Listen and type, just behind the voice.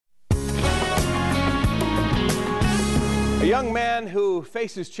young man who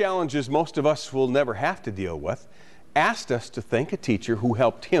faces challenges most of us will never have to deal with asked us to thank a teacher who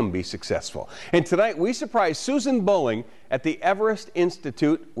helped him be successful. And tonight we surprise Susan Bowling at the Everest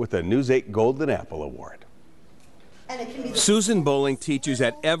Institute with a News 8 Golden Apple Award. Susan Bowling teaches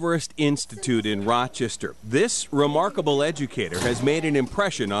at Everest Institute in Rochester. This remarkable educator has made an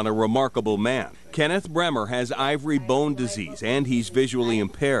impression on a remarkable man. Kenneth Bremer has ivory bone disease and he's visually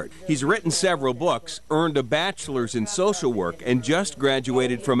impaired. He's written several books, earned a bachelor's in social work, and just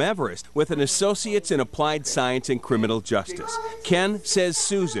graduated from Everest with an associate's in applied science and criminal justice. Ken says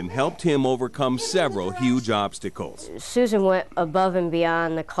Susan helped him overcome several huge obstacles. Susan went above and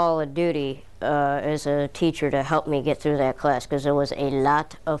beyond the call of duty as a teacher to help me get through that class because there was a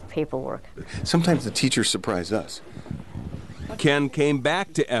lot of paperwork. Sometimes the teachers surprise us. Ken came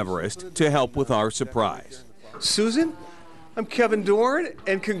back to Everest to help with our surprise. Susan, I'm Kevin Dorn,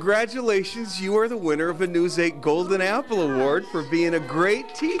 and congratulations, you are the winner of a News 8 Golden Apple Award for being a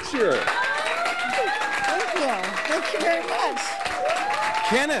great teacher. Thank you. Thank you very much.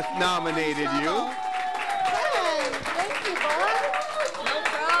 Kenneth nominated you. Thank you, Bob. No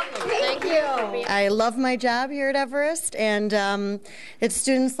problem. Thank you. I love my job here at Everest, and it's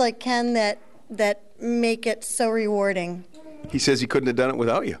students like Ken that make it so rewarding. He says he couldn't have done it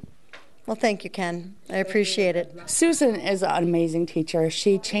without you. Well, thank you, Ken. I appreciate it. Susan is an amazing teacher.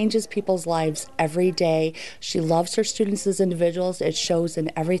 She changes people's lives every day. She loves her students as individuals. It shows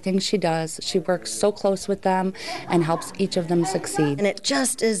in everything she does. She works so close with them and helps each of them succeed. And it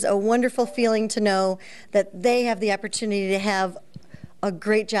just is a wonderful feeling to know that they have the opportunity to have a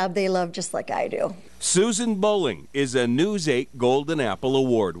great job they love just like I do. Susan Bowling is a News 8 Golden Apple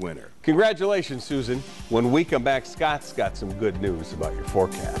Award winner. Congratulations, Susan. When we come back, Scott's got some good news about your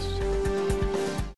forecast.